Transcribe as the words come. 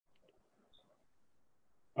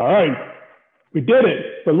All right, we did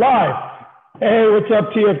it. We're live. Hey, what's up,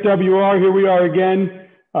 TFWR? Here we are again.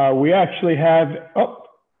 We actually have, oh,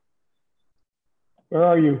 where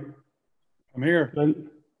are you? I'm here. Did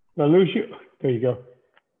I lose you? There you go.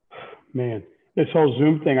 Man, this whole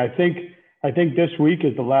Zoom thing, I think this week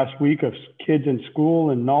is the last week of kids in school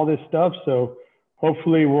and all this stuff. So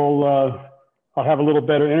hopefully I'll have a little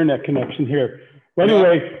better internet connection here. But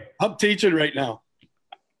anyway. I'm teaching right now.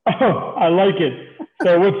 Oh, I like it.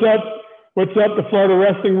 So what's up? What's up, the Florida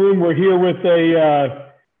Wrestling Room? We're here with a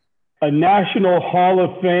National Hall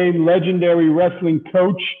of Fame legendary wrestling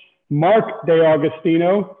coach, Mark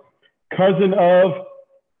DeAugustino, cousin of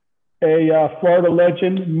a Florida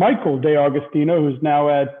legend, Michael DeAugustino, who's now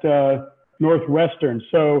at Northwestern.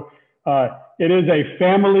 So it is a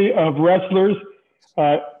family of wrestlers.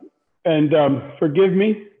 And forgive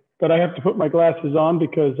me, but I have to put my glasses on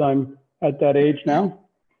because I'm at that age now.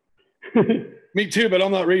 Me too, but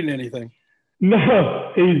I'm not reading anything.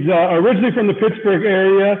 No, he's originally from the Pittsburgh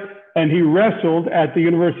area, and he wrestled at the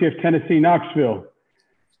University of Tennessee, Knoxville.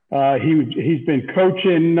 He's been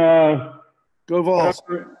coaching Go Vols.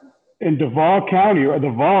 In Duval County, or the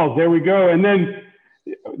Vols. There we go. And then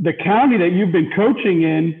the county that you've been coaching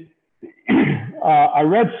in, I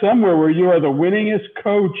read somewhere where you are the winningest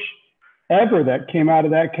coach ever that came out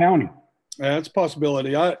of that county. That's a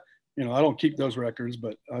possibility. I don't keep those records,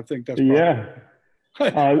 but I think that's possible. Yeah.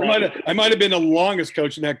 I might have been the longest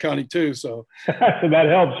coach in that county too. So that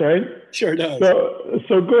helps, right? Sure does.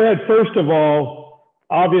 So go ahead. First of all,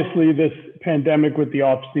 obviously this pandemic with the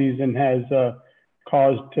off season has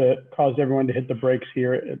caused everyone to hit the brakes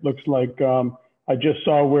here. It looks like I just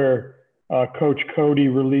saw where Coach Cody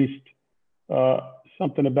released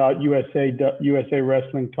something about USA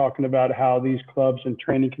Wrestling, talking about how these clubs and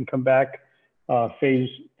training can come back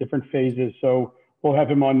different phases. So we'll have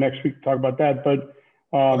him on next week to talk about that. But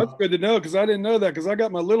that's good to know, because I didn't know that, because I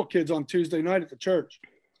got my little kids on Tuesday night at the church.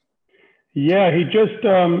 Yeah, he just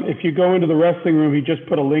if you go into the wrestling room, he just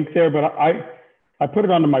put a link there, but I put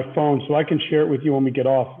it onto my phone so I can share it with you when we get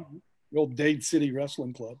off. The old Dade City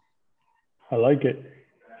Wrestling Club. I like it.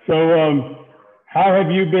 So how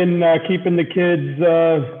have you been keeping the kids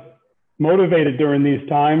motivated during these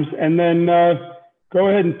times? And then go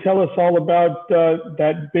ahead and tell us all about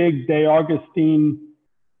that big DeAugustine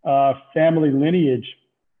family lineage.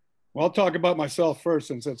 Well, I'll talk about myself first,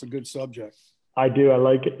 since that's a good subject. I do. I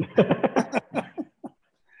like it.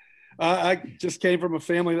 I just came from a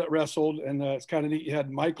family that wrestled, and it's kind of neat. You had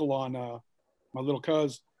Michael on, my little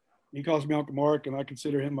cousin. He calls me Uncle Mark, and I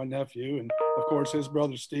consider him my nephew. And, of course, his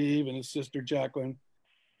brother Steve and his sister Jacqueline.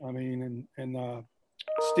 I mean, and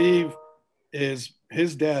Steve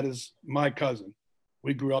his dad is my cousin.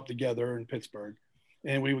 We grew up together in Pittsburgh,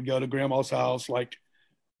 and we would go to grandma's house like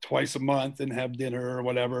twice a month and have dinner or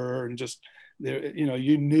whatever. And just,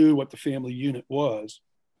 you knew what the family unit was.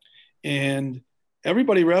 And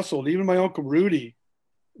everybody wrestled. Even my Uncle Rudy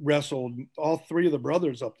wrestled. All three of the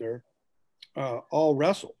brothers up there all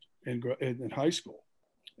wrestled in high school.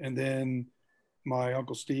 And then my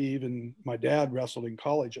Uncle Steve and my dad wrestled in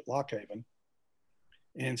college at Lock Haven.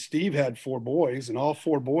 And Steve had 4 boys, and all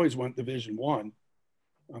 4 boys went Division I.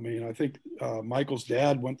 I mean, I think Michael's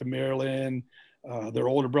dad went to Maryland. Their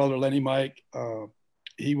older brother, Lenny Mike,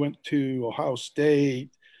 he went to Ohio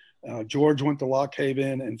State. George went to Lock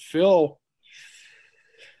Haven. And Phil,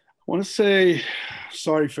 I want to say,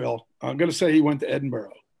 sorry, Phil, I'm going to say he went to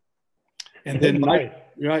Edinburgh. And then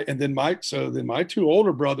my 2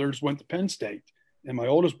 older brothers went to Penn State. And my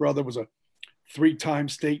oldest brother was a 3-time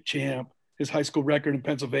state champ. His high school record in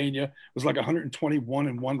Pennsylvania was like 121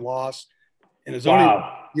 and 1 loss. And his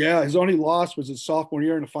only loss was his sophomore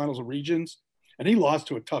year in the finals of regions. And he lost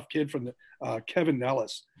to a tough kid from Kevin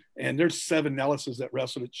Nellis. And there's 7 Nellises that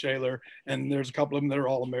wrestled at Shaler. And there's a couple of them that are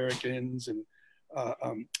all Americans. And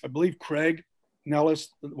I believe Craig Nellis,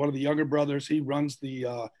 one of the younger brothers, he runs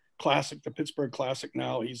the Classic, the Pittsburgh Classic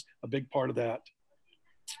now. He's a big part of that.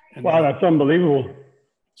 And, wow, that's unbelievable.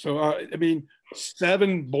 So, I mean,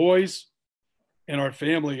 7 boys in our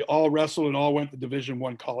family all wrestled and all went to Division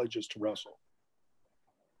I colleges to wrestle.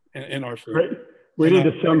 In our family. Right. We need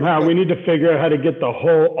to figure out how to get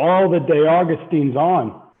all the DeAugustines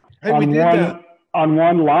on. Hey, we did that on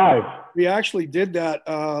one live. We actually did that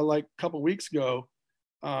like a couple of weeks ago.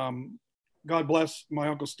 God bless, my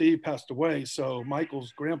Uncle Steve passed away, so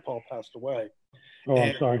Michael's grandpa passed away. Oh,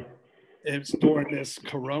 I'm sorry. It's during this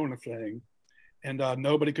Corona thing, and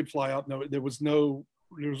nobody could fly out. No, there was nothing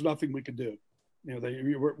we could do.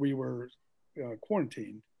 We were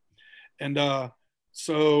quarantined, and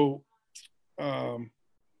so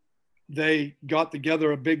they got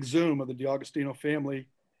together a big Zoom of the DeAugustino family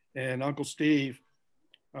And Uncle Steve,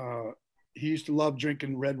 he used to love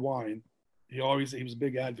drinking red wine. He was a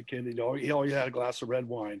big advocate. He always had a glass of red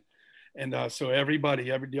wine. And so every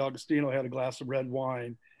DeAugustino had a glass of red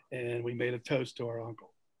wine, and we made a toast to our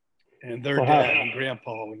uncle and their dad and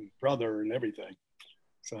grandpa and brother and everything.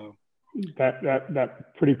 So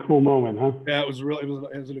that pretty cool moment, huh? yeah, it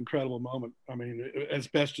was an incredible moment. I mean, as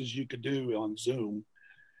best as you could do on Zoom.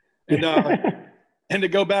 And and to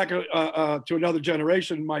go back to another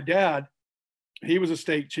generation, my dad, he was a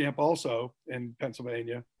state champ also in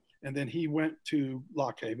Pennsylvania. And then he went to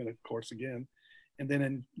Lock Haven, of course, again. And then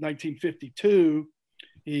in 1952,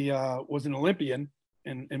 he was an Olympian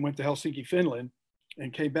and went to Helsinki, Finland,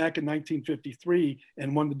 and came back in 1953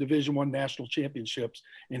 and won the Division I national championships.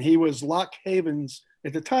 And he was Lock Haven's,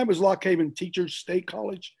 at the time it was Lock Haven Teachers State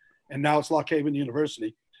College, and now it's Lock Haven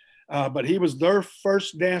University. But he was their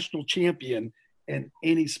first national champion in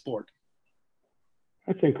any sport.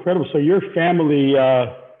 That's incredible. So your family,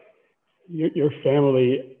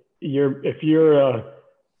 if you're a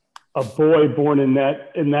boy born in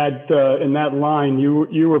that line,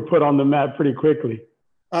 you were put on the map pretty quickly.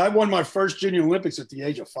 I won my first Junior Olympics at the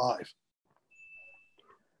age of 5.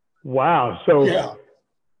 Wow. So yeah,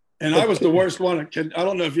 and I was the worst one. I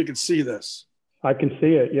don't know if you can see this. I can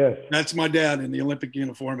see it. Yes. That's my dad in the Olympic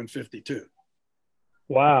uniform in 52.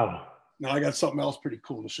 Wow. Now I got something else pretty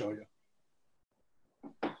cool to show you.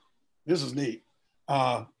 This is neat.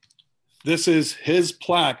 This is his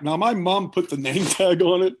plaque. Now my mom put the name tag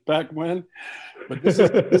on it back when, but this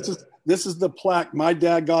is the plaque my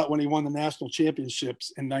dad got when he won the national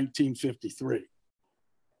championships in 1953.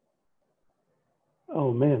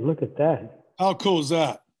 Oh man, look at that. How cool is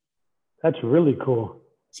that? That's really cool.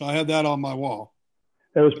 So I had that on my wall.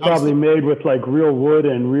 It was probably made with like real wood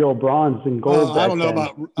and real bronze and gold. I don't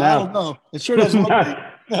know I don't know. It sure doesn't look like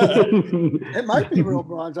it might be real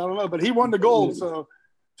bronze. I don't know, but he won the gold. So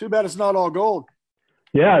too bad it's not all gold.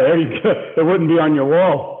 Yeah, there you go. It wouldn't be on your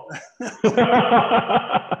wall.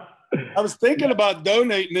 I was thinking about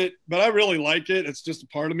donating it, but I really like it. It's just a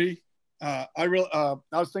part of me. I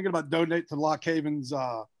was thinking about donating to Lock Haven's.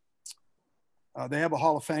 They have a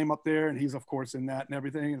Hall of Fame up there, and he's of course in that and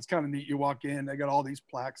everything. And it's kind of neat. You walk in, they got all these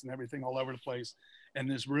plaques and everything all over the place, and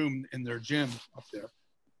this room in their gym up there.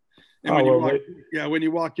 And when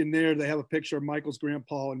you walk in there, they have a picture of Michael's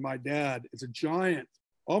grandpa and my dad. It's a giant,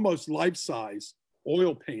 almost life-size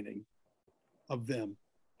oil painting of them.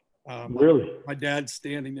 Really? My dad's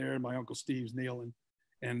standing there and my Uncle Steve's kneeling.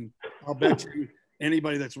 And I'll bet you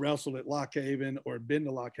anybody that's wrestled at Lock Haven or been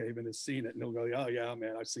to Lock Haven has seen it. And they'll go, oh, yeah,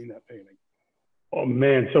 man, I've seen that painting. Oh,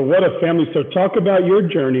 man. So what a family. So talk about your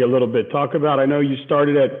journey a little bit. I know you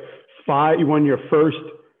started at 5. You won your first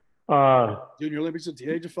Junior Olympics at the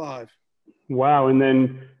age of 5. Wow. And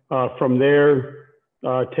then from there,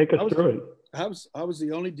 take us through it. I was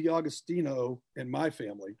the only DeAugustino in my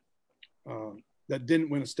family that didn't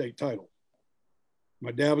win a state title.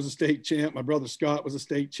 My dad was a state champ. My brother Scott was a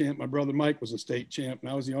state champ. My brother Mike was a state champ.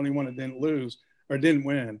 And I was the only one that didn't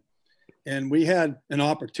win. And we had an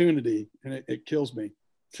opportunity, and it kills me.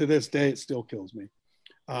 To this day, it still kills me.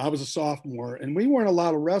 I was a sophomore, and we weren't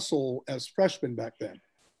allowed to wrestle as freshmen back then.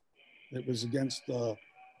 It was against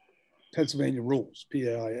Pennsylvania rules,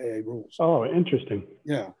 PAIA rules. Oh, interesting.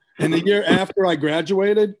 Yeah. And the year after I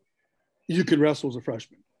graduated, you could wrestle as a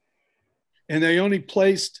freshman. And they only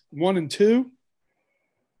placed 1 and 2,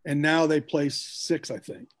 and now they place 6, I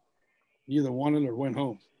think. You either won it or went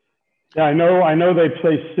home. Yeah, I know they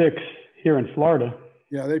place 6 here in Florida.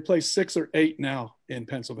 Yeah, they play 6 or 8 now in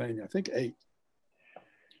Pennsylvania. I think 8.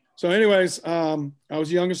 So anyways, I was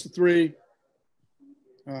the youngest of 3.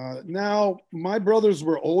 Now, my brothers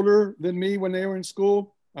were older than me when they were in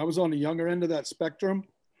school. I was on the younger end of that spectrum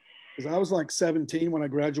because I was like 17 when I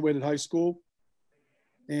graduated high school.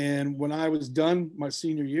 And when I was done my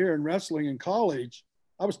senior year in wrestling in college,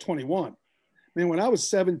 I was 21. I mean, when I was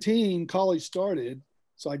 17, college started.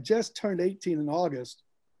 So I just turned 18 in August,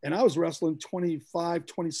 and I was wrestling 25,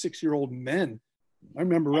 26-year-old men. I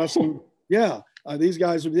remember wrestling. Yeah, these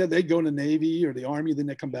guys, they'd go in the Navy or the Army, then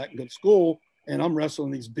they come back and go to school, and I'm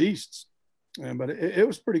wrestling these beasts. But it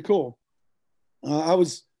was pretty cool. I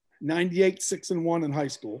was 98, 6-1 in high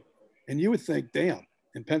school. And you would think, damn,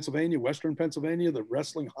 in Pennsylvania, Western Pennsylvania, the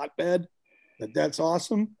wrestling hotbed, that's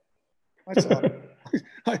awesome. I saw it.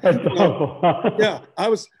 Yeah, I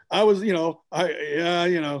was, I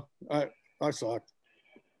sucked.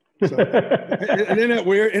 So, and isn't that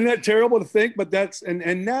weird? Isn't that terrible to think? But that's,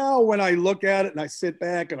 and now when I look at it and I sit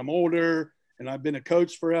back and I'm older and I've been a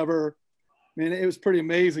coach forever, man, it was pretty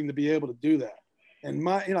amazing to be able to do that. And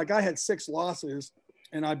I had 6 losses,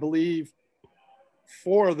 and I believe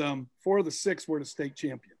 4 of the 6 were the state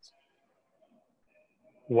champions.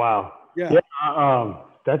 Wow. Yeah.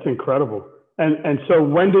 That's incredible. And so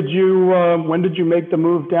when did you make the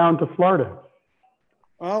move down to Florida?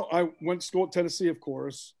 Well, I went to school at Tennessee, of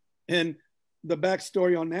course. And the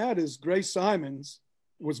backstory on that is Gray Simons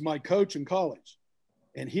was my coach in college.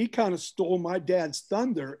 And he kind of stole my dad's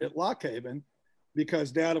thunder at Lock Haven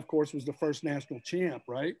because Dad, of course, was the first national champ,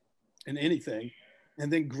 right? In anything.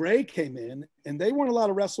 And then Gray came in, and they weren't allowed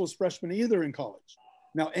to wrestle as freshmen either in college.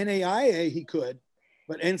 Now, NAIA, he could,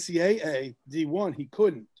 but NCAA D1, he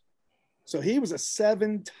couldn't. So he was a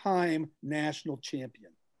 7-time national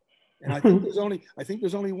champion. And I think there's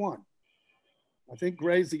only one. I think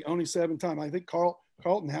Gray's the only 7-time. I think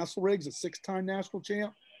Carlton Hasselrig's a 6-time national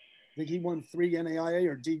champ. I think he won 3 NAIA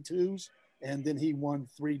or D2s, and then he won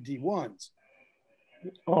 3 D1s.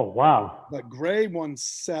 Oh, wow. But Gray won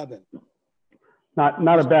 7.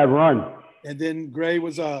 Not a bad run. And then Gray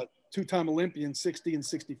was a 2-time Olympian, 60 and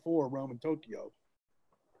 64, Rome and Tokyo.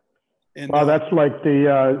 And wow, that's like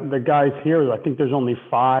the guys here. I think there's only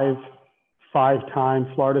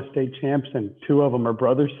 5-time Florida state champs, and 2 of them are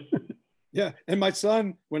brothers. Yeah, and my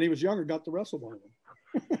son, when he was younger, got to wrestle one of them.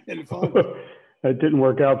 In the finals. That didn't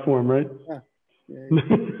work out for him, right? Yeah.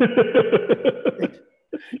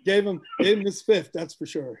 Gave him his 5th, that's for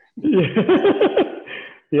sure.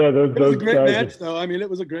 Yeah, those it was a great guys match, though. I mean, it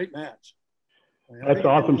was a great match. That's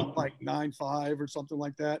awesome. Like 9-5 or something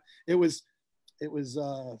like that. It was.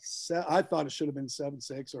 I thought it should have been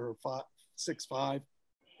 7-6 or 6-5,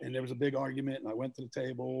 and there was a big argument. And I went to the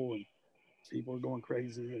table, and people were going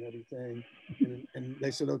crazy and everything. And they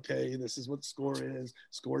said, "Okay, this is what the score is.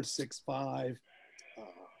 Score is 6-5.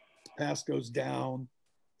 Pass goes down,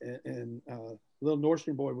 and little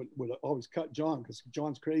Nordstrom boy would always cut John because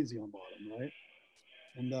John's crazy on bottom, right?"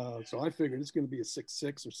 And so I figured it's going to be a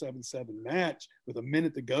 6-6 or 7-7 match with a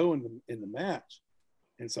minute to go in the match.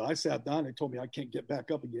 And so I sat down. They told me I can't get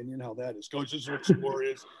back up again. You know how that is. Coach, this is what the score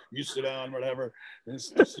is. You sit down, whatever. And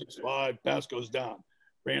it's 6-5. Pass goes down.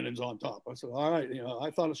 Brandon's on top. I said, all right. You know,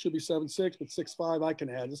 I thought it should be 7-6, but 6-5 I can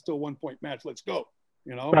add. It's still a 1-point match. Let's go.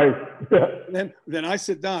 You know. Right. And then I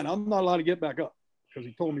sit down. I'm not allowed to get back up because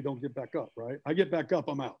he told me don't get back up. Right. I get back up.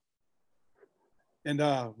 I'm out. And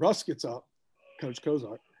Russ gets up, Coach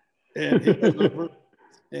Kozart, and he goes over,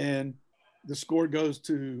 and the score goes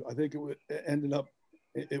to, I think it ended up.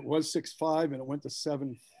 It was 6-5 and it went to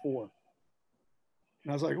 7-4. And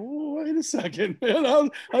I was like, wait a second, man. How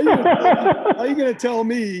are you going to tell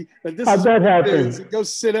me that this is what it is? Go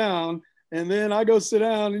sit down, and then I go sit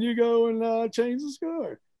down, and you go and change the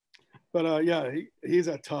score. But, yeah, he's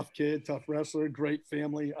a tough kid, tough wrestler, great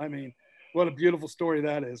family. I mean, what a beautiful story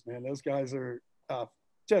that is, man. Those guys are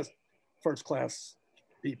just first-class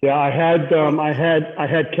people. Yeah, I had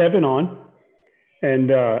Kevin on.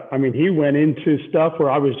 And I mean, he went into stuff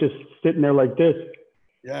where I was just sitting there like this.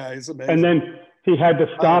 Yeah, he's amazing. And then he had to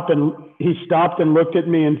stop, and he stopped and looked at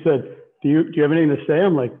me and said, do you have anything to say?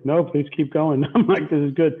 I'm like, no, please keep going. I'm like, this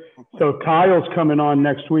is good. So Kyle's coming on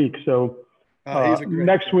next week. So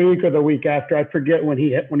next week or the week after, I forget when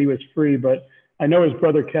he was free, but I know his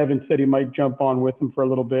brother Kevin said he might jump on with him for a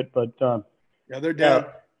little bit. But yeah,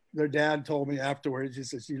 their dad told me afterwards, he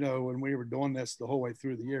says, you know, when we were doing this the whole way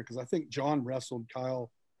through the year, because I think John wrestled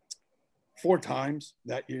Kyle 4 times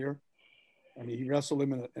that year. I mean, he wrestled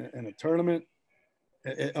him in a tournament.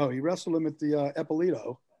 He wrestled him at the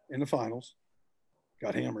Eppolito in the finals,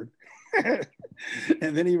 got hammered.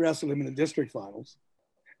 And then he wrestled him in the district finals.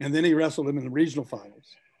 And then he wrestled him in the regional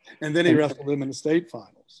finals. And then he wrestled him in the state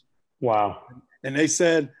finals. Wow. And they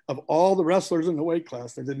said of all the wrestlers in the weight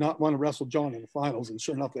class, they did not want to wrestle John in the finals. And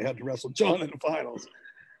sure enough, they had to wrestle John in the finals.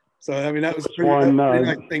 So, I mean, that was a pretty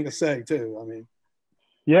nice thing to say, too. I mean,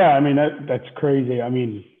 yeah, I mean, that's crazy. I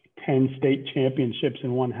mean, 10 state championships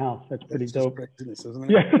in one house. That's pretty dope. Craziness, isn't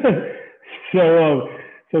it? Yeah.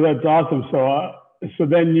 So that's awesome. So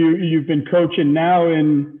then you've been coaching now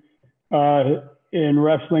in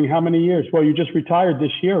wrestling how many years? Well, you just retired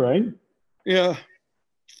this year, right? Yeah.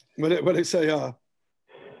 What they say?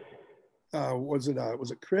 Was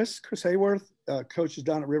it Chris Hayworth? Coaches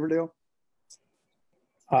down at Riverdale.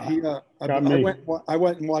 I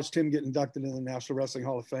went and watched him get inducted in the National Wrestling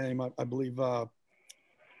Hall of Fame. I believe. I'm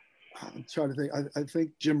trying to think. I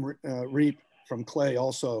think Jim Reap from Clay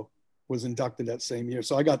also was inducted that same year.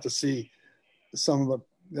 So I got to see some of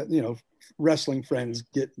the wrestling friends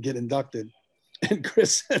get inducted. And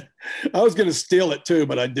Chris said, I was going to steal it too,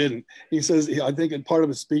 but I didn't. He says, I think part of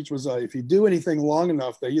his speech was, if you do anything long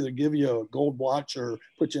enough, they either give you a gold watch or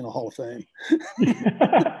put you in a Hall of Fame.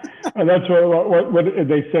 And that's what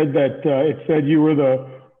they said, that it said you were the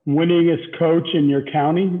winningest coach in your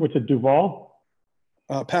county? What's it, Duval?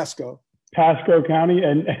 Pasco. Pasco County.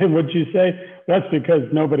 And what'd you say? That's because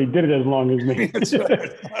nobody did it as long as me. That's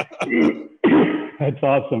right. That's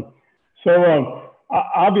awesome. So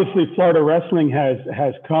obviously Florida wrestling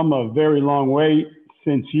has come a very long way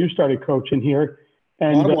since you started coaching here.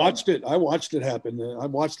 And well, I watched it. I watched it happen. I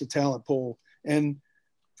watched the talent pool. And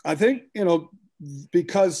I think,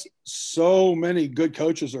 because so many good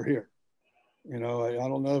coaches are here, I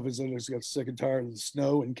don't know if it's just got sick and tired of the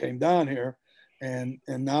snow and came down here, and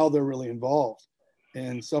now they're really involved.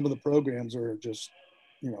 And some of the programs are just,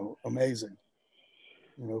 amazing.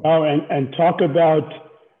 Oh, and talk about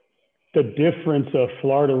the difference of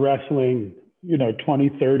Florida wrestling, 20,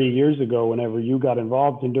 30 years ago, whenever you got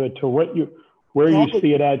involved into it, to where you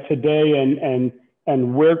see it at today,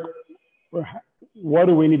 and what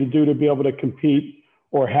do we need to do to be able to compete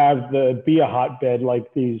or be a hotbed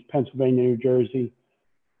like these Pennsylvania, New Jersey?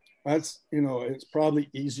 That's, it's probably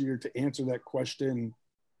easier to answer that question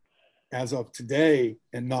as of today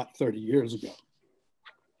and not 30 years ago.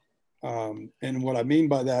 And what I mean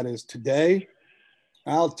by that is today,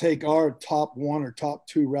 I'll take our top one or top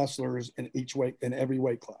two wrestlers in every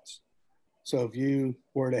weight class. So if you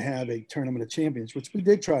were to have a tournament of champions, which we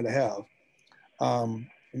did try to have, and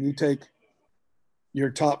you take your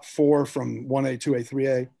top four from 1A, 2A,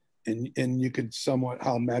 3A, and you could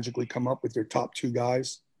somehow magically come up with your top two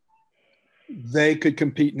guys, they could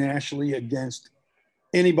compete nationally against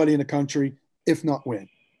anybody in the country, if not win.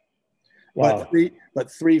 Wow.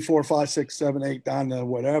 But 3, 4, 5, 6, 7, 8, down to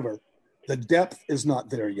whatever, the depth is not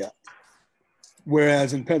there yet.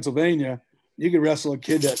 Whereas in Pennsylvania, you could wrestle a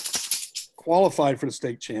kid that qualified for the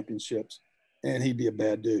state championships, and he'd be a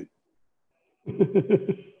bad dude.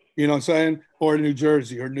 You know what I'm saying? Or New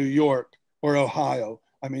Jersey or New York or Ohio.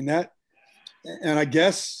 I mean, and I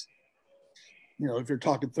guess, if you're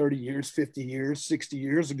talking 30 years, 50 years, 60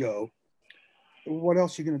 years ago, what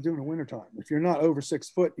else are you going to do in the wintertime? If you're not over 6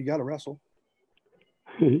 foot, you got to wrestle.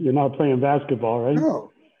 You're not playing basketball, right?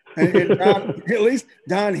 No. And at least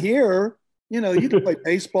down here, you can play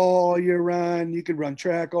baseball all year round. You could run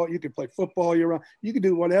track. You could play football year round. You could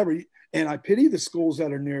do whatever. And I pity the schools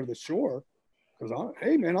that are near the shore. Because,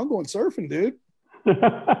 hey, man, I'm going surfing, dude.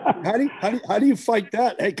 How do you fight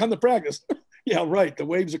that? Hey, come to practice. Yeah, right. The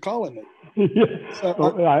waves are calling me. So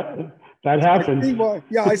that happens.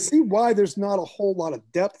 I see why there's not a whole lot of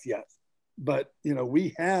depth yet. But,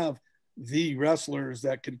 we have the wrestlers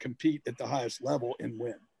that can compete at the highest level and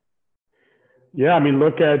win. Yeah, I mean,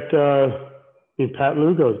 look at Pat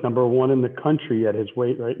Lugo's number one in the country at his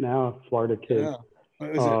weight right now, Florida kid. Yeah.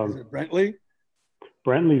 Is it Brentley?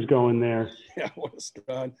 Brentley's going there. Yeah, what a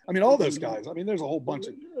stud. I mean, all those guys. I mean, there's a whole bunch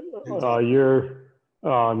of your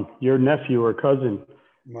nephew or cousin,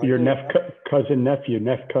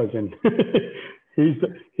 cousin.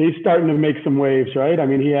 He's starting to make some waves, right? I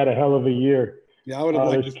mean, he had a hell of a year. Yeah, I would have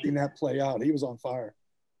liked to see that play out. He was on fire.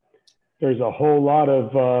 There's a whole lot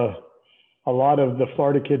of the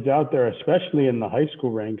Florida kids out there, especially in the high school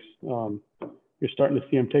ranks. You're starting to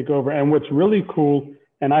see them take over. And what's really cool,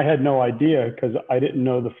 and I had no idea because I didn't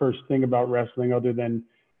know the first thing about wrestling other than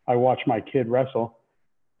I watched my kid wrestle.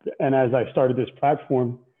 And as I started this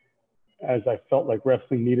platform, as I felt like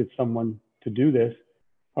wrestling needed someone to do this.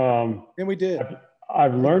 And we did.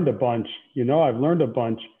 I've learned a bunch,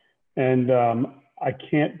 and I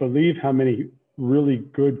can't believe how many really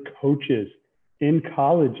good coaches in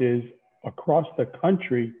colleges across the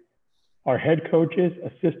country are head coaches,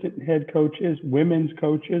 assistant head coaches, women's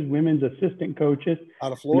assistant coaches.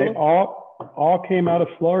 Out of Florida? They all came out of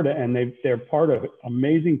Florida, and they're part of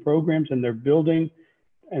amazing programs, and they're building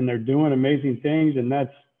and they're doing amazing things. And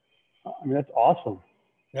that's awesome.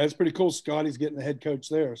 That's pretty cool. Scotty's getting the head coach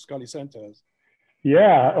there, Scotty Santos.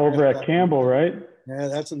 Yeah, over at Campbell, right? Yeah,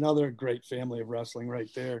 that's another great family of wrestling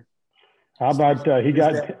right there. How about he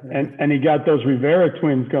got those Rivera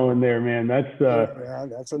twins going there, man? That's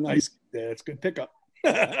that's a good pickup.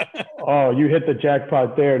 Oh, you hit the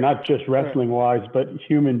jackpot there, not just wrestling wise, but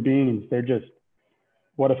human beings. They're just,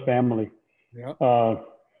 what a family. Yeah.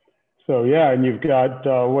 So yeah, and you've got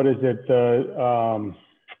what is it? The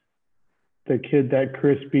kid that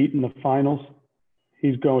Chris beat in the finals.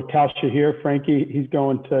 He's going Tal Shahir, Frankie. He's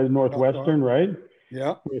going to Northwestern, right?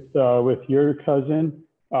 Yeah. With your cousin.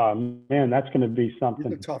 Man, that's going to be something.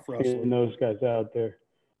 He's a tough wrestler. Getting those guys out there.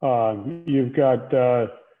 You've got the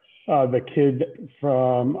kid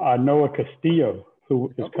from Noah Castillo,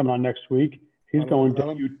 who is coming on next week. He's going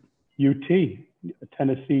to UT,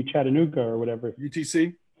 Tennessee, Chattanooga, or whatever.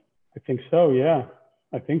 UTC? I think so. Yeah,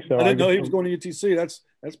 I think so. I didn't know he was going to UTC. That's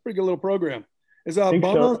a pretty good little program. Is I think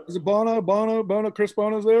Bono? so. Is it Bono? Chris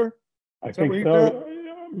Bono's there? I Is that think where he's at? so.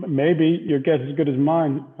 Maybe your guess is as good as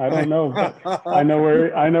mine. I don't know, but I know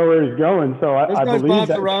where he's going. So I believe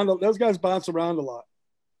that. Those guys bounce around a lot.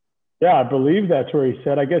 Yeah, I believe that's where he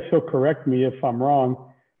said. I guess he'll correct me if I'm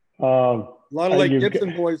wrong. A lot of Lake you've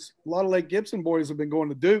Gibson boys. A lot of Lake Gibson boys have been going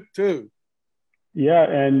to Duke too. Yeah,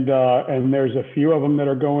 and there's a few of them that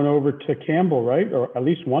are going over to Campbell, right? Or at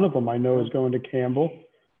least one of them I know is going to Campbell.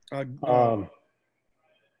 Glenn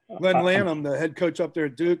Lanham, the head coach up there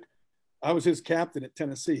at Duke, I was his captain at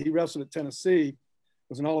Tennessee. He wrestled at Tennessee,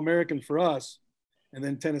 was an All-American for us, and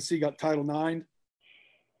then Tennessee got Title IX,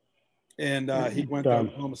 and he went to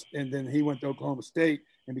Oklahoma, and then he went to Oklahoma State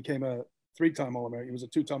and became a 3-time All-American. He was a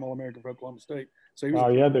 2-time All-American for Oklahoma State. So he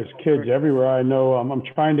was there's kids everywhere. I know. I'm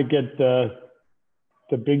trying to get the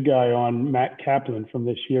big guy on, Matt Kaplan, from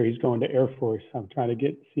this year. He's going to Air Force. I'm trying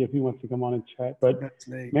to see if he wants to come on and chat. But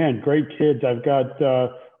man, great kids. I've got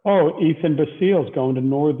Ethan Basile's going to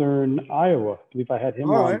Northern Iowa. I believe I had him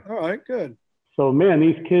on. All right, good. So man,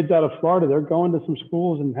 these kids out of Florida, they're going to some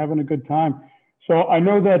schools and having a good time. So I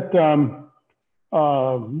know that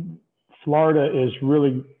Florida is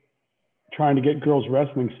really trying to get girls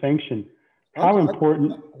wrestling sanctioned. How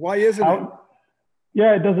important? Why isn't it?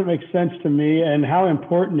 Yeah, it doesn't make sense to me. And how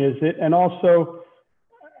important is it? And also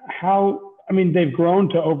they've grown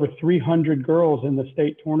to over 300 girls in the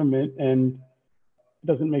state tournament, and it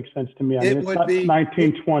doesn't make sense to me. It's not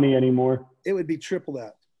 1920 anymore. It would be triple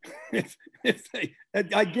that.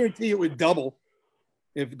 I guarantee it would double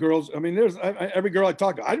if girls, there's every girl I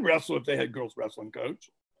talk to, I'd wrestle if they had girls wrestling coach.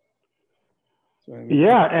 So,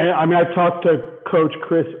 and I talked to Coach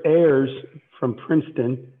Chris Ayers from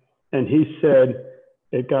Princeton, and he said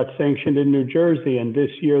it got sanctioned in New Jersey, and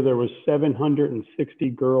this year there was 760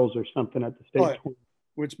 girls or something at the state tournament.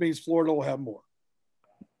 Which means Florida will have more.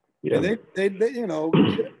 Yeah, and they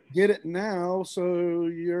get it now, so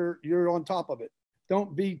you're on top of it.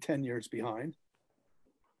 Don't be 10 years behind.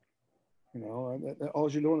 All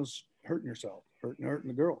you're doing is hurting yourself, hurting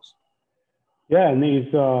the girls. Yeah, and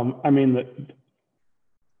these, I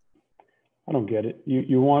don't get it.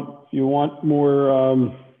 You want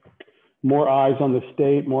more eyes on the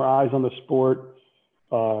state, more eyes on the sport,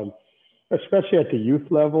 especially at the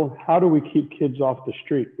youth level. How do we keep kids off the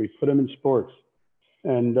street? We put them in sports,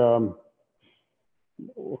 and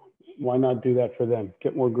why not do that for them?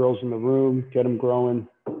 Get more girls in the room, get them growing,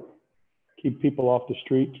 keep people off the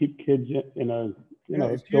street, keep kids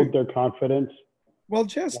build their confidence. Well,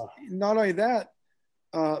 just not only that,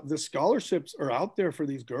 the scholarships are out there for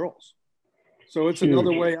these girls. So it's huge.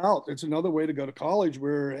 Another way out. It's another way to go to college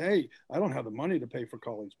where, hey, I don't have the money to pay for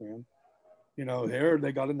college, man.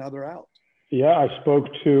 They got another out. Yeah, I spoke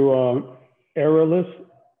to Aralis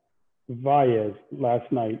Valles last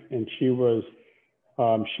night, and she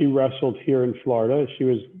wrestled here in Florida. She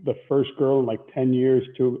was the first girl in like 10 years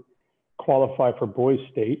to qualify for boys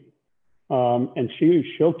state. And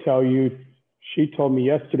she'll tell you, she told me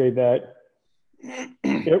yesterday that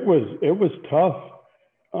it was tough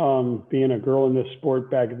being a girl in this sport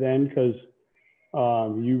back then, because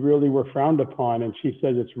you really were frowned upon. And she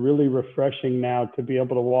says it's really refreshing now to be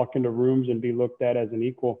able to walk into rooms and be looked at as an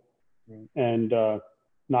equal, and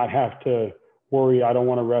not have to worry, I don't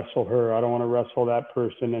want to wrestle her, I don't want to wrestle that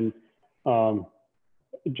person. And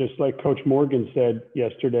just like Coach Morgan said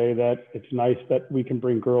yesterday, that it's nice that we can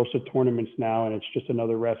bring girls to tournaments now, and it's just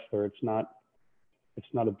another wrestler. It's not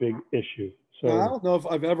a big issue. So I don't know if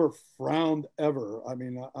I've ever frowned ever.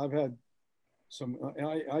 I've had some,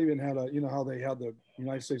 I even had how they had the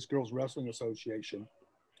United States Girls Wrestling Association.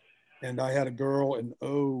 And I had a girl in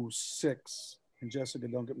 06, and Jessica,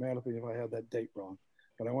 don't get mad at me if I have that date wrong,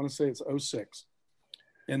 but I want to say it's 06.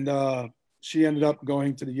 And she ended up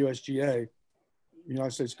going to the USGA,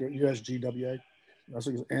 United States USGWA,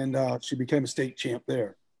 and she became a state champ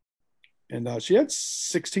there. And she had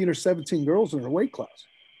 16 or 17 girls in her weight class,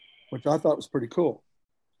 which I thought was pretty cool.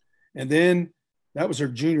 And then that was her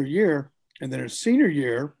junior year. And then her senior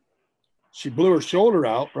year, she blew her shoulder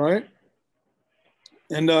out, right?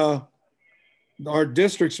 And our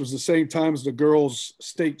districts was the same time as the girls'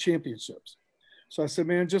 state championships. So I said,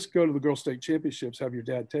 man, just go to the girls' state championships, have your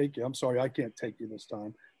dad take you. I'm sorry, I can't take you this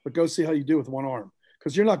time, but go see how you do with one arm,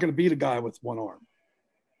 because you're not going to beat a guy with one arm.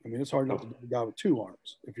 It's hard enough to beat a guy with two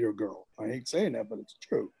arms if you're a girl. I hate saying that, but it's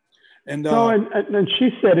true. And and she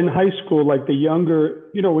said in high school, like the younger,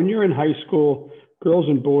 when you're in high school, girls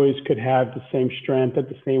and boys could have the same strength at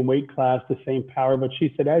the same weight class, the same power. But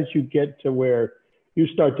she said, as you get to where you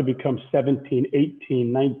start to become 17,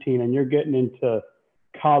 18, 19, and you're getting into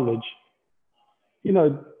college,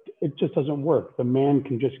 it just doesn't work. The man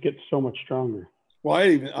can just get so much stronger. Well,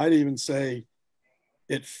 I'd even say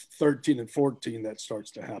it's 13 and 14 that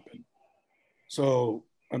starts to happen. So,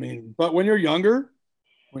 I mean, but when you're younger,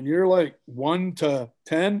 when you're like 1 to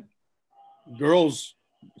 10, girls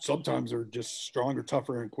sometimes are just stronger,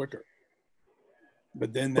 tougher, and quicker.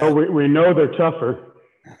 But then well, we know they're tougher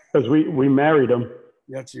because we married them.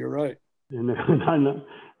 Yes, you're right. And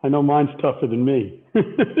I know mine's tougher than me.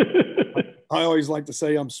 I always like to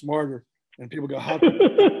say I'm smarter, and people go, how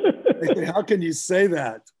can you say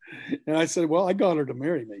that? And I said, well, I got her to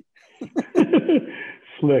marry me.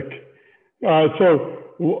 Slick.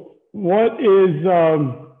 So what is,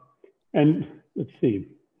 and let's see,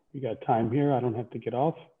 we got time here. I don't have to get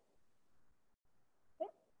off.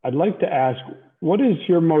 I'd like to ask, what is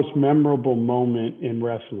your most memorable moment in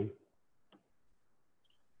wrestling?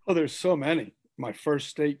 Oh, there's so many. My first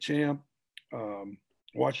state champ,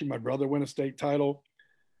 watching my brother win a state title.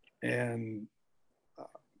 And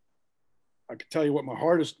I could tell you what my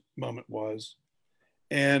hardest moment was.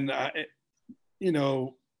 And,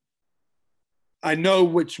 I know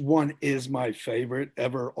which one is my favorite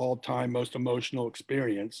ever, all time, most emotional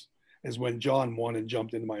experience is when John won and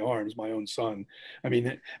jumped into my arms, my own son. I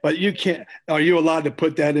mean, but you can't, are you allowed to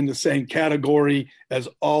put that in the same category as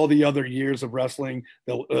all the other years of wrestling,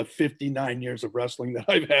 the 59 years of wrestling that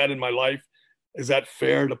I've had in my life? Is that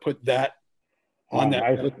fair to put that on that?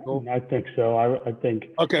 I think so. I think.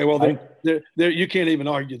 Okay, well, then you can't even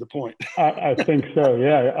argue the point. I think so,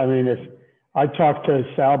 yeah. I mean, if I talked to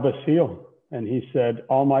Sal Basile, and he said,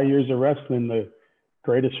 all my years of wrestling, the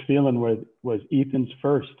greatest feeling was Ethan's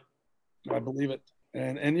first. I believe it.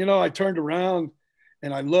 And I turned around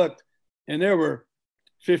and I looked, and there were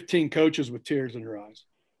 15 coaches with tears in their eyes.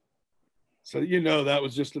 So, that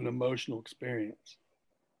was just an emotional experience.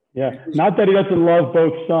 Yeah. Not that he doesn't love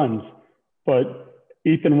both sons, but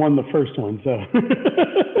Ethan won the first one. So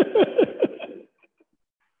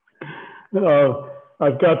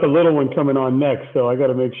I've got the little one coming on next, so I got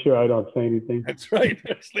to make sure I don't say anything. That's right.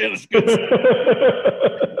 That's good.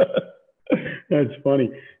 That's funny.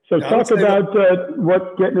 So talk about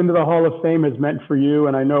what getting into the Hall of Fame has meant for you.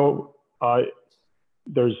 And I know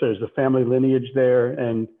there's a family lineage there.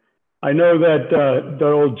 And I know that the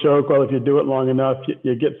old joke, well, if you do it long enough,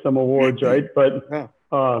 you get some awards, right? But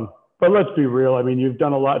let's be real. I mean, you've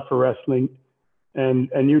done a lot for wrestling, and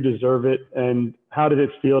you deserve it. And how did it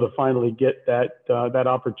feel to finally get that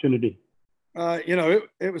opportunity?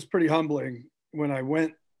 It was pretty humbling when I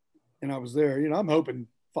went and I was there. I'm hoping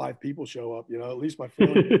 5 people show up, at least my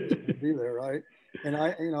family would be there, right? And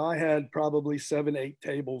I had probably 7, 8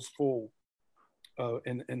 tables full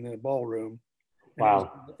in the ballroom.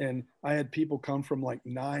 Wow. And I had people come from like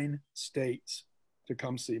 9 states to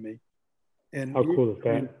come see me. And how cool is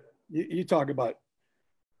that? You talk about,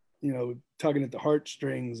 tugging at the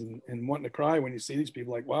heartstrings and wanting to cry when you see these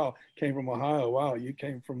people like, wow, came from Ohio. Wow, you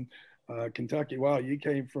came from Kentucky. Wow, you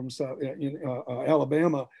came from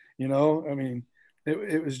Alabama. I mean,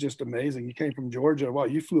 it was just amazing. You came from Georgia. Wow,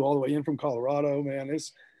 you flew all the way in from Colorado, man.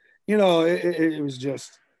 It's, it was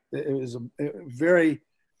just, it was a very,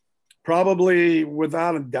 probably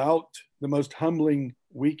without a doubt, the most humbling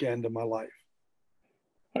weekend of my life.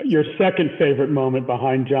 Your second favorite moment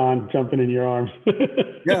behind John jumping in your arms.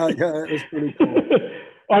 yeah, it was pretty cool.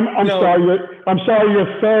 I'm sorry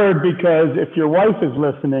you're third, because if your wife is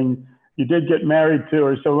listening, you did get married to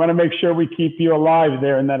her, so we want to make sure we keep you alive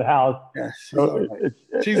there in that house. Yeah,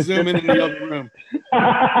 she's zooming in the other room.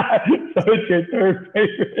 So it's your third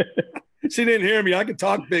favorite. She didn't hear me. I can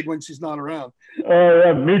talk big when she's not around. Oh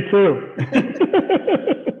yeah, me too.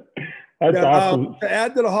 That's awesome. To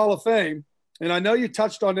add to the Hall of Fame, and I know you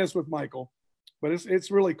touched on this with Michael, but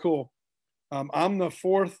it's really cool. I'm the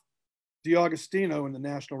 4th DeAugustino in the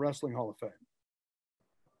National Wrestling Hall of Fame.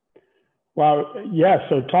 Wow. Yeah.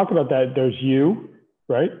 So talk about that. There's you,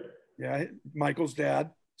 right? Yeah. Michael's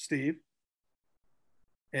dad, Steve,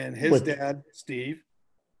 and his dad, Steve,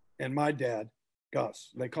 and my dad,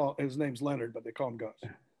 Gus. His name's Leonard, but they call him Gus.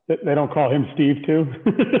 They don't call him Steve too?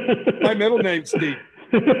 My middle name's Steve.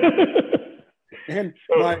 And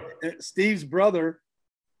Steve's brother,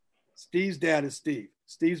 Steve's dad is Steve.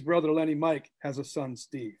 Steve's brother, Lenny Mike, has a son,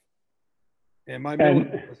 Steve. And my middle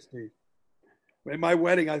name is Steve. At my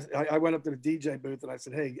wedding, I went up to the DJ booth and I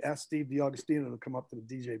said, hey, ask Steve DeAugustino to come up to the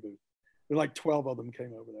DJ booth. There were like 12 of them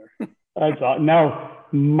came over there. That's awesome. Now,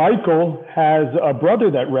 Michael has a brother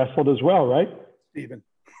that wrestled as well, right? Steven.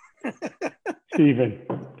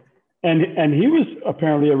 And he was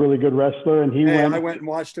apparently a really good wrestler, and I went and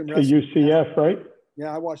watched him wrestle to UCF, right?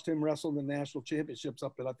 Yeah, I watched him wrestle in the national championships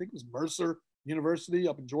up at, I think it was Mercer University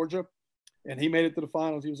up in Georgia. and he made it to the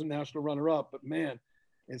finals. He was a national runner-up, but man,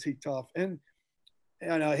 is he tough. And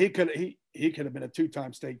he could have been a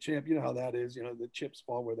 2-time state champ. You know how that is. You know, the chips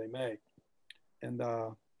fall where they may. And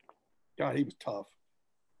God, he was tough.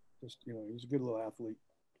 Just, you know, he was a good little athlete.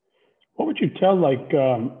 What would you tell, like,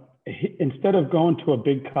 instead of going to a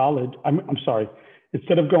big college, I'm sorry,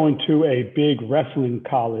 instead of going to a big wrestling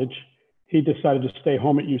college, he decided to stay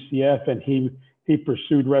home at UCF, and he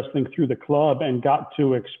pursued wrestling through the club and got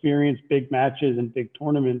to experience big matches and big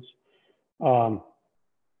tournaments.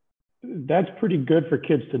 That's pretty good for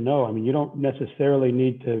kids to know. I mean, you don't necessarily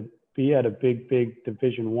need to be at a big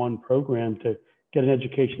Division I program to get an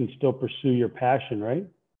education and still pursue your passion, right?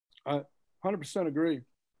 I 100% agree.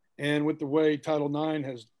 And with the way Title IX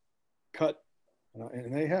has cut,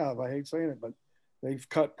 and they have, I hate saying it, but they've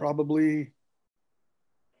cut probably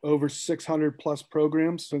over 600 plus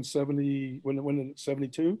programs since 72?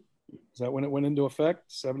 Is that when it went into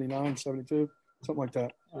effect? 79, 72, something like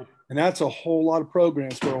that. And that's a whole lot of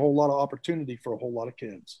programs for a whole lot of opportunity for a whole lot of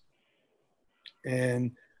kids.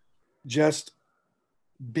 And just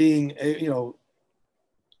being,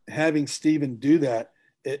 having Steven do that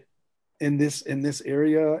in this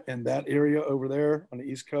area and that area over there on the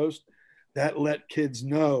East Coast, that let kids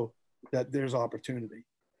know that there's opportunity,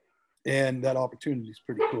 and that opportunity is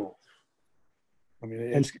pretty cool. I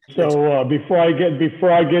mean, before I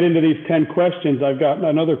get into these 10 questions, I've got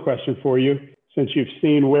another question for you. Since you've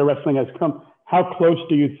seen where wrestling has come, how close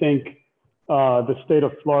do you think the state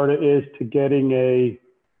of Florida is to getting a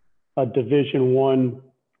Division I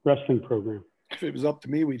wrestling program? If it was up to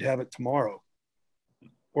me, we'd have it tomorrow.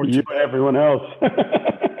 Or you and everyone else.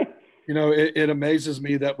 You know, it amazes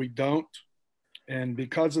me that we don't. And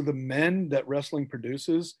because of the men that wrestling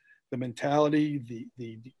produces, the mentality,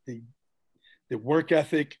 the work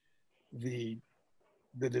ethic, the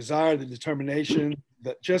desire, the determination,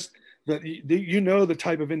 the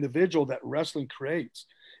type of individual that wrestling creates.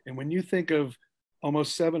 And when you think of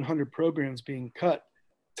almost 700 programs being cut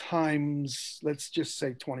times, let's just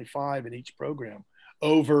say 25 in each program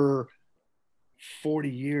over 40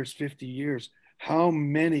 years, 50 years, how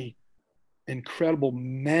many incredible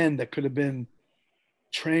men that could have been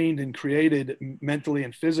trained and created mentally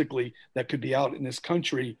and physically that could be out in this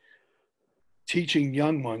country teaching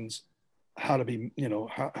young ones how to be,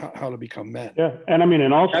 how to become men. Yeah. And I mean,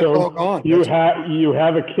 and also you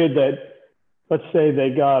have a kid that, let's say they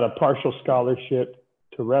got a partial scholarship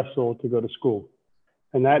to wrestle to go to school,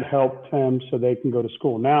 and that helped them so they can go to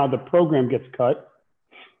school. Now the program gets cut.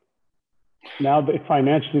 Now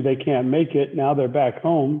financially they can't make it. Now they're back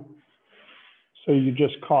home. So you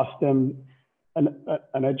just cost them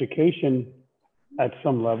an education at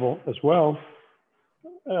some level as well.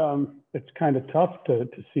 It's kind of tough to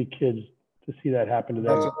see kids, to see that happen to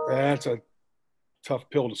them. That's a tough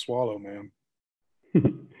pill to swallow, man.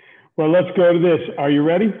 Well, let's go to this. Are you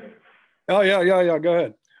ready? Oh, yeah. Go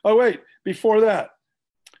ahead. Oh, wait. Before that,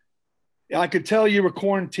 I could tell you were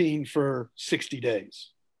quarantined for 60 days.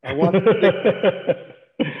 I want to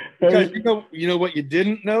because you know what you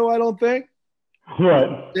didn't know, I don't think?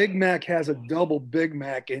 What? Big Mac has a double Big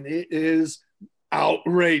Mac, and it is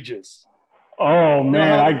outrageous. Oh,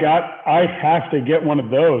 man, I have to get one of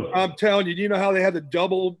those. I'm telling you, do you know how they have the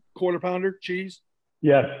double quarter pounder cheese?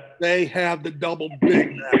 Yes. They have the double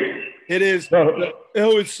Big Mac.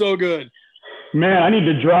 It's so good. Man, I need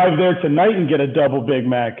to drive there tonight and get a double Big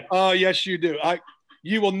Mac. Oh, yes, you do.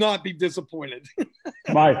 You will not be disappointed.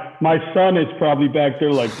 My son is probably back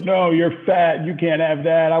there like, no, you're fat. You can't have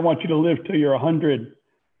that. I want you to live till you're 100.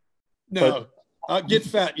 No, get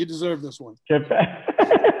fat. You deserve this one. Get fat.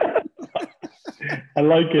 I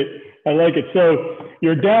like it. So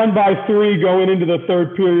you're down by 3 going into the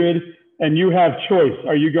third period, and you have choice.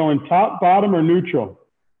 Are you going top, bottom, or neutral?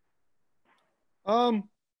 Am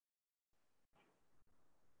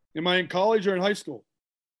I in college or in high school?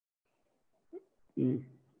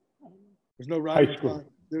 There's no riding time.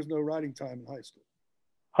 There's no riding time in high school.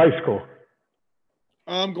 High school.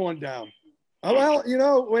 I'm going down. Well,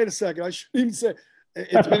 wait a second. I shouldn't even say.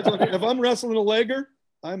 It depends on if I'm wrestling a legger,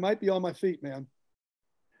 I might be on my feet, man.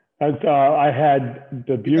 I had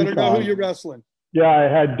Dubuque. You better know who you're wrestling. Yeah, I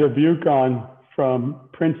had Dubuque on from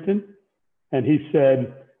Princeton, and he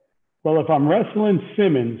said, well, if I'm wrestling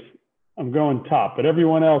Simmons, I'm going top, but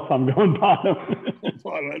everyone else, I'm going bottom.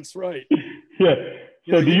 Well, that's right. Yeah.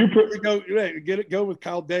 So do you go with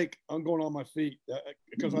Kyle Dake? I'm going on my feet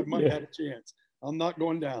because I might have a chance. I'm not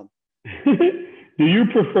going down. Do you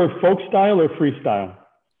prefer folk style or freestyle?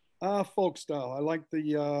 Folk style. I like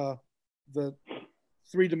the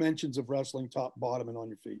 3 dimensions of wrestling: top, bottom, and on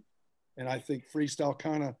your feet. And I think freestyle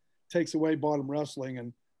kind of takes away bottom wrestling,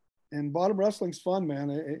 and And bottom wrestling's fun, man.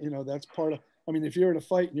 That's part of. I mean, if you're in a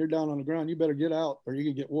fight and you're down on the ground, you better get out or you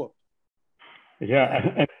can get whooped.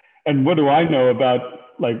 Yeah, and what do I know about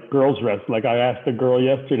like girls wrestling? Like I asked a girl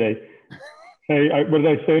yesterday, "Hey, what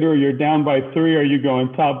did I say to her? You're down by 3. Are you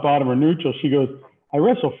going top, bottom, or neutral?" She goes, "I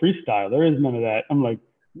wrestle freestyle. There is none of that." I'm like,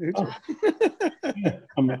 oh. Yeah.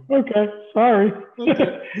 I'm like, okay, sorry.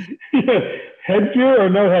 Okay. Headgear or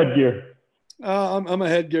no headgear? I'm a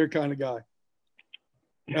headgear kind of guy.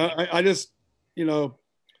 I just,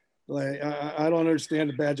 like I don't understand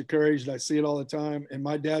the badge of courage, and I see it all the time. In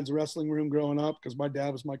my dad's wrestling room growing up, because my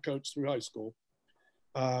dad was my coach through high school,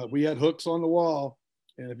 we had hooks on the wall,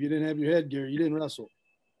 and if you didn't have your headgear, you didn't wrestle.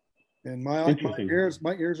 And my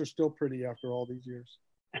ears are still pretty after all these years.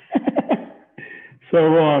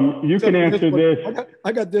 So you can answer this.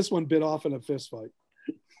 I got this one bit off in a fist fight.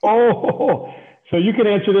 Oh, so you can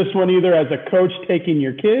answer this one either as a coach taking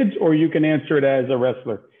your kids, or you can answer it as a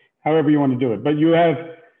wrestler, however you want to do it. But you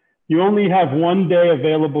only have one day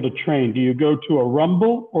available to train. Do you go to a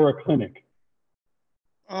rumble or a clinic?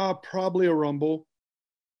 Probably a rumble.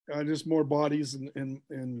 Just more bodies and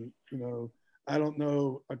I don't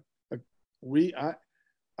know.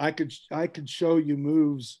 I could show you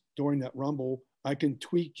moves during that rumble. I can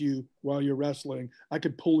tweak you while you're wrestling. I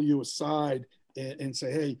could pull you aside and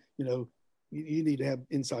say, hey, you need to have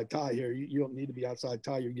inside tie here. You don't need to be outside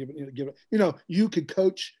tie. You're giving it. You could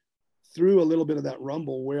coach through a little bit of that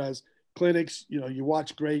rumble, whereas clinics, you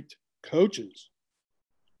watch great coaches.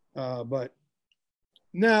 But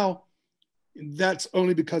now that's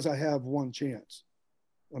only because I have one chance.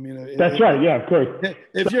 I mean, that's right. Yeah, of course.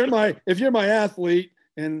 If you're my athlete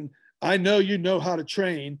and I know you know how to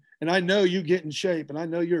train and I know you get in shape and I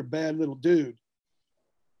know you're a bad little dude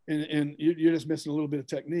and you're just missing a little bit of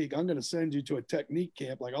technique, I'm going to send you to a technique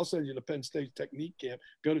camp. Like I'll send you to Penn State technique camp,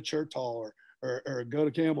 go to Church Hall or go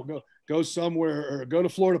to Campbell, go somewhere or go to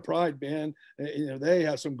Florida Pride, man. They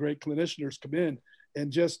have some great clinicians come in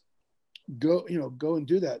and just go and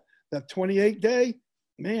do that. That 28-day,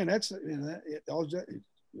 man, that's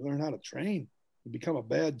you learn how to train. You become a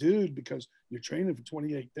bad dude because you're training for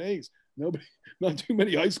 28 days. Not too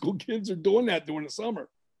many high school kids are doing that during the summer.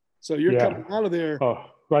 So you're coming out of there. Oh,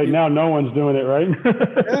 right now, no one's doing it, right?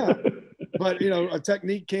 Yeah. But, a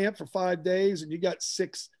technique camp for 5 days and you got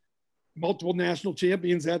 6 multiple national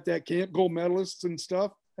champions at that camp, gold medalists and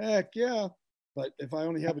stuff. Heck yeah. But if I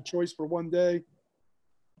only have a choice for one day,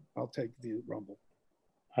 I'll take the rumble.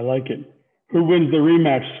 I like it. Who wins the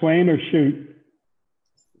rematch, Swain or Shoot?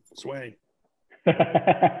 Swain.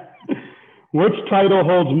 Which title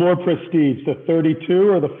holds more prestige, the 32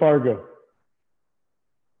 or the Fargo?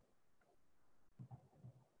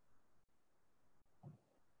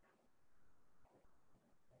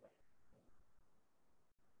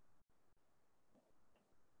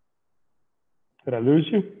 Did I lose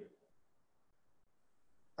you?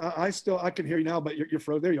 I can hear you now, but you're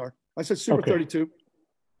frozen. There you are. I said Super 32.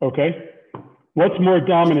 Okay. What's more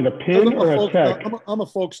dominant, a pin or a tech? I'm a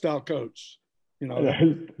folk style coach.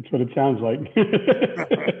 That's what it sounds like.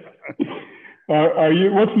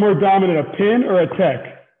 What's more dominant, a pin or a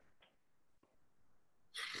tech?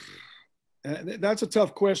 That's a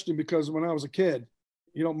tough question because when I was a kid,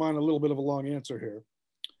 you don't mind a little bit of a long answer here.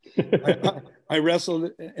 I wrestled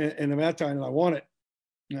in a mat time and I won it.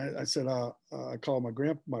 And I said, I called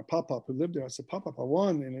my pop-up who lived there. I said, Pop-up, I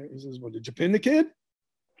won. And he says, well, did you pin the kid?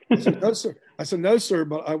 I said, no, sir. I said, no, sir,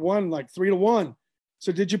 but I won like 3-1.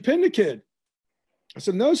 So did you pin the kid? I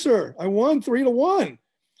said, no, sir. I won 3-1.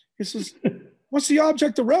 He says, what's the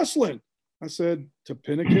object of wrestling? I said, to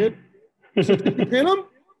pin a kid. He said, did you pin him?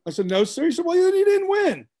 I said, no, sir. He said, well, then you didn't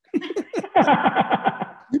win.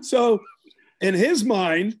 So in his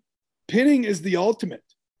mind, pinning is the ultimate.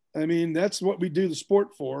 I mean, that's what we do the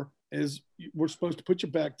sport for, is we're supposed to put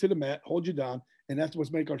your back to the mat, hold you down, and that's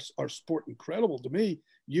what's make our sport incredible. To me,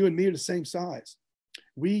 you and me are the same size.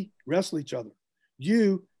 We wrestle each other.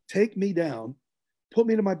 You take me down, put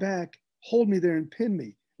me to my back, hold me there and pin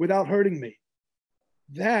me without hurting me.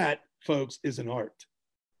 That, folks, is an art.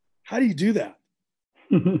 How do you do that?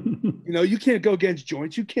 You can't go against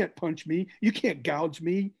joints. You can't punch me. You can't gouge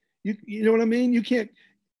me. You know what I mean? You can't.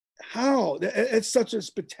 How? It's such a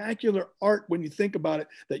spectacular art when you think about it,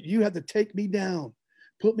 that you have to take me down,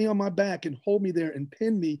 put me on my back and hold me there and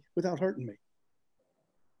pin me without hurting me.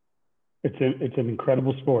 It's an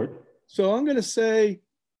incredible sport. So I'm going to say,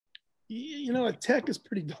 a tech is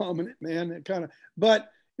pretty dominant, man.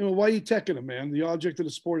 But why are you teching them, man? The object of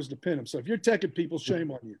the sport is to pin them. So if you're teching people,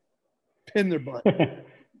 shame on you. Pin their butt.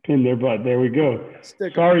 Pin their butt. There we go.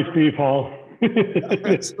 Sorry, Steve Hall.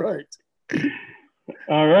 That's right.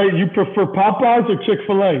 All right. You prefer Popeyes or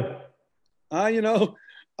Chick-fil-A? You know,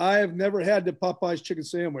 I have never had the Popeyes chicken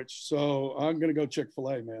sandwich, so I'm going to go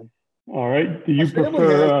Chick-fil-A, man. All right. Do you My family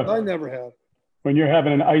prefer, has, I never have. when you're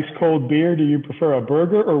having an ice cold beer, do you prefer a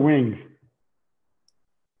burger or wings?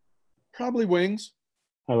 Probably wings.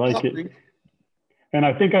 I like Hot it. wings. And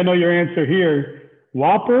I think I know your answer here.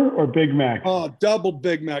 Whopper or Big Mac? Oh, double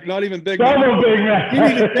Big Mac, not even Big Mac. Double Big Mac. You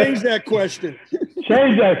need to change that question.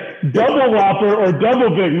 Change that. Double Whopper or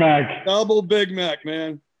double Big Mac? Double Big Mac,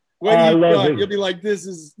 man. When I you love got, it. you'll be like, this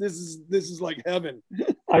is like heaven.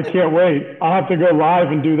 I can't wait. I'll have to go live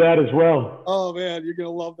and do that as well. Oh man, you're gonna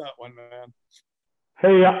love that one, man.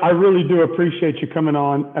 Hey, I really do appreciate you coming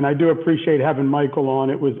on, and I do appreciate having Michael on.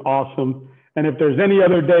 It was awesome. And if there's any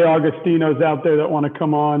other DeAugustinos out there that want to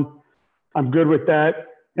come on, I'm good with that.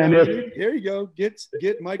 And here you go,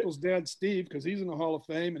 get Michael's dad Steve, because he's in the Hall of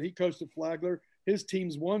Fame and he coached at Flagler. His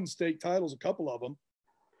team's won state titles, a couple of them.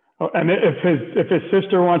 Oh, and if his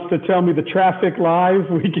sister wants to tell me the traffic live,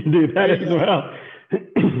 we can do that as well.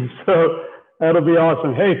 So that'll be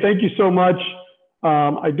awesome. Hey, thank you so much.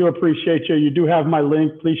 I do appreciate you. You do have my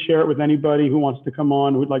link. Please share it with anybody who wants to come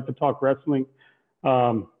on, who'd like to talk wrestling.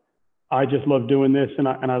 I just love doing this, and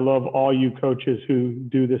I love all you coaches who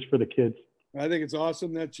do this for the kids. I think it's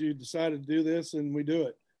awesome that you decided to do this, and we do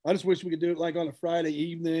it. I just wish we could do it like on a Friday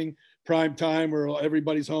evening, prime time, where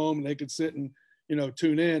everybody's home and they could sit and, you know,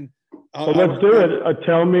 tune in. So let's do it.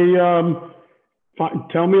 Tell me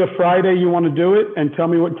a Friday you want to do it, and tell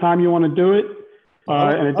me what time you want to do it.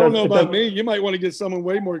 I don't know about me. You might want to get someone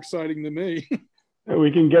way more exciting than me.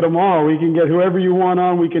 We can get them all. We can get whoever you want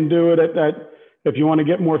on. We can do it at that. If you want to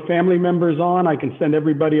get more family members on, I can send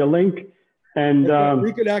everybody a link. And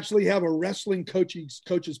we could actually have a wrestling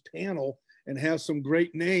coaches panel and have some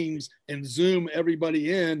great names and Zoom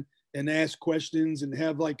everybody in and ask questions and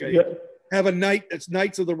have like have a night that's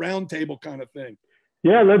Knights of the Round Table kind of thing.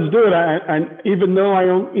 Yeah, let's do it. And even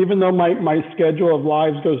though my schedule of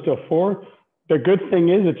lives goes to 4, the good thing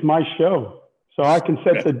is it's my show, so I can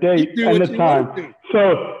set the date and the time.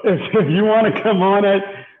 So if you want to come on at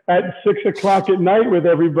 6 o'clock at night with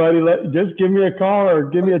everybody, just give me a call or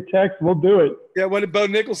give me a text. We'll do it. Yeah, what did Bo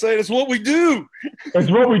Nichols say? It's what we do. It's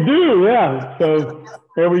what we do, yeah. So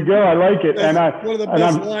there we go. I like it. That's one of the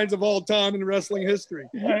best lines of all time in wrestling history.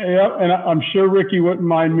 Yeah, and I'm sure Ricky wouldn't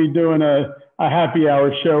mind me doing a happy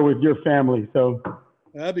hour show with your family. So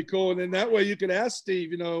that'd be cool. And then that way you could ask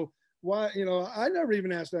Steve, why, I never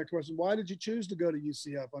even asked that question. Why did you choose to go to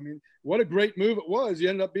UCF? I mean, what a great move it was. You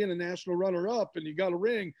ended up being a national runner-up and you got a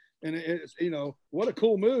ring. And it's, what a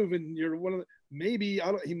cool move. And you're one of the,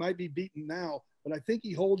 he might be beaten now, but I think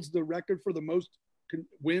he holds the record for the most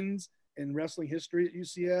wins in wrestling history at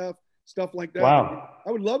UCF, stuff like that. Wow.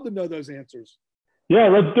 I would love to know those answers. Yeah,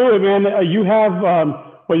 let's do it, man. You have,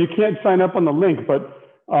 well, you can't sign up on the link, but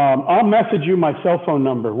I'll message you my cell phone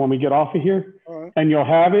number when we get off of here. All right. And you'll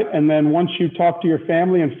have it. And then once you talk to your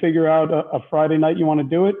family and figure out a Friday night you want to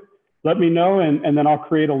do it, let me know. And then I'll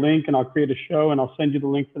create a link and I'll create a show and I'll send you the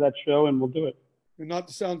link for that show and we'll do it. And not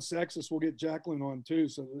to sound sexist, we'll get Jacqueline on too.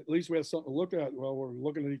 So at least we have something to look at while we're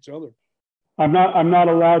looking at each other. I'm not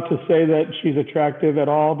allowed to say that she's attractive at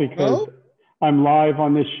all because I'm live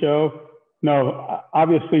on this show. No,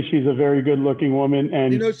 obviously she's a very good looking woman.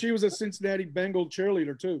 And she was a Cincinnati Bengal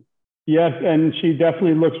cheerleader too. Yes. And she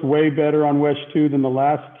definitely looks way better on West 2 than the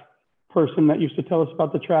last person that used to tell us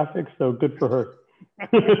about the traffic. So good for her.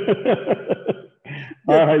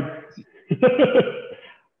 All right.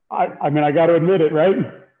 I mean, I got to admit it, right?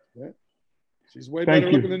 Yeah. She's way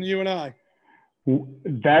better looking than you and I.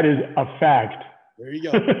 That is a fact. There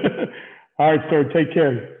you go. All right, sir. Take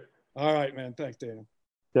care. All right, man. Thanks, Dan.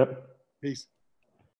 Yep. Peace.